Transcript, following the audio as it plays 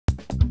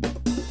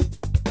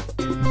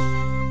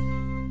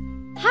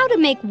How to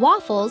make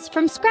waffles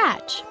from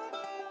scratch.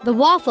 The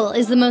waffle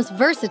is the most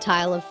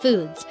versatile of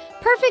foods,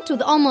 perfect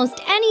with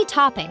almost any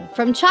topping,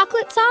 from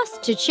chocolate sauce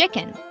to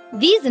chicken.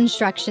 These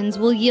instructions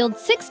will yield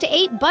 6 to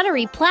 8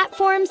 buttery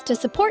platforms to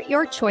support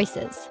your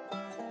choices.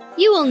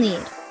 You will need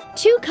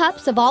 2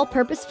 cups of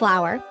all-purpose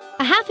flour,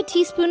 a half a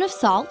teaspoon of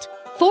salt,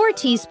 4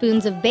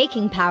 teaspoons of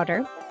baking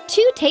powder,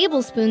 2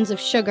 tablespoons of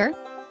sugar,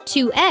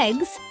 2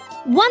 eggs,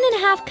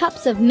 1½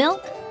 cups of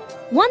milk,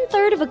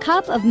 1/3 of a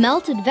cup of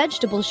melted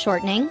vegetable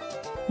shortening,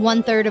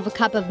 1/3 of a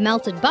cup of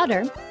melted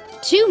butter,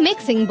 2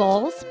 mixing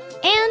bowls,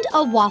 and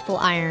a waffle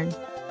iron.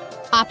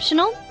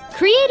 Optional,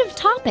 creative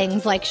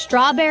toppings like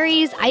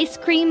strawberries, ice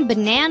cream,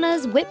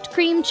 bananas, whipped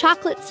cream,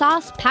 chocolate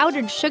sauce,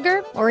 powdered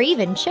sugar, or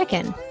even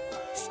chicken.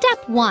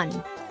 Step 1.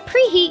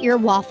 Preheat your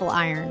waffle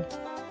iron.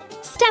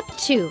 Step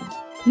 2.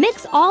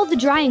 Mix all the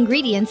dry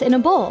ingredients in a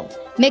bowl.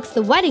 Mix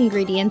the wet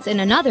ingredients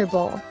in another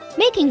bowl,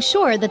 making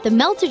sure that the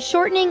melted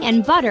shortening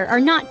and butter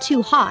are not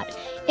too hot.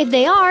 If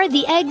they are,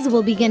 the eggs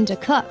will begin to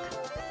cook.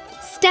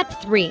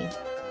 Step 3.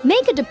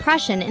 Make a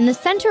depression in the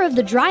center of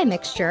the dry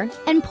mixture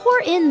and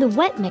pour in the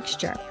wet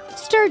mixture.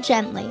 Stir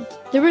gently.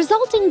 The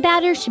resulting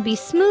batter should be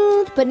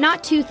smooth but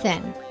not too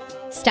thin.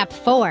 Step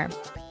 4.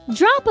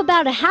 Drop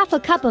about a half a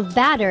cup of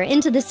batter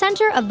into the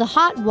center of the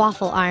hot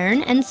waffle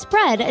iron and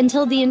spread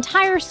until the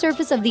entire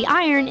surface of the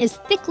iron is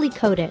thickly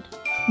coated.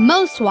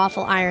 Most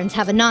waffle irons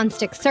have a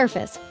non-stick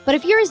surface, but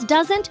if yours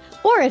doesn't,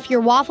 or if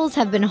your waffles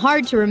have been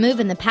hard to remove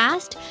in the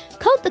past,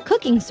 coat the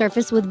cooking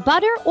surface with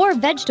butter or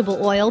vegetable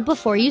oil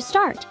before you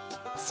start.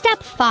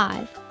 Step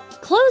 5.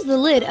 Close the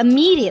lid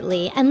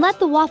immediately and let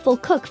the waffle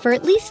cook for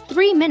at least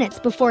 3 minutes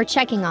before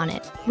checking on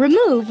it.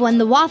 Remove when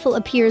the waffle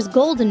appears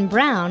golden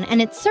brown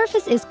and its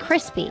surface is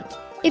crispy.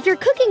 If you're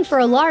cooking for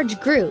a large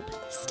group,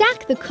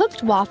 stack the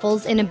cooked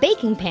waffles in a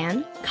baking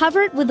pan,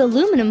 cover it with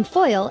aluminum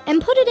foil,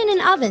 and put it in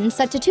an oven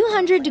set to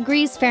 200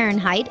 degrees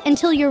Fahrenheit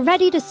until you're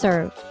ready to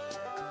serve.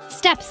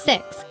 Step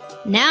 6.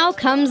 Now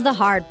comes the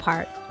hard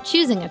part,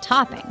 choosing a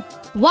topping.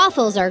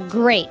 Waffles are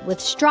great with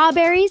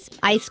strawberries,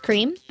 ice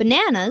cream,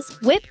 bananas,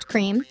 whipped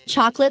cream,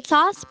 chocolate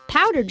sauce,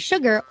 powdered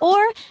sugar,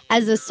 or,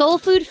 as a soul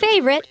food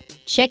favorite,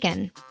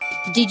 chicken.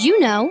 Did you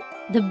know?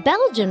 The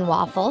Belgian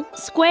waffle,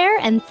 square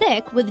and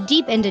thick with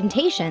deep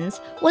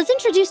indentations, was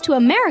introduced to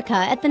America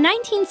at the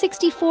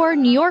 1964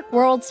 New York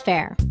World's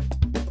Fair.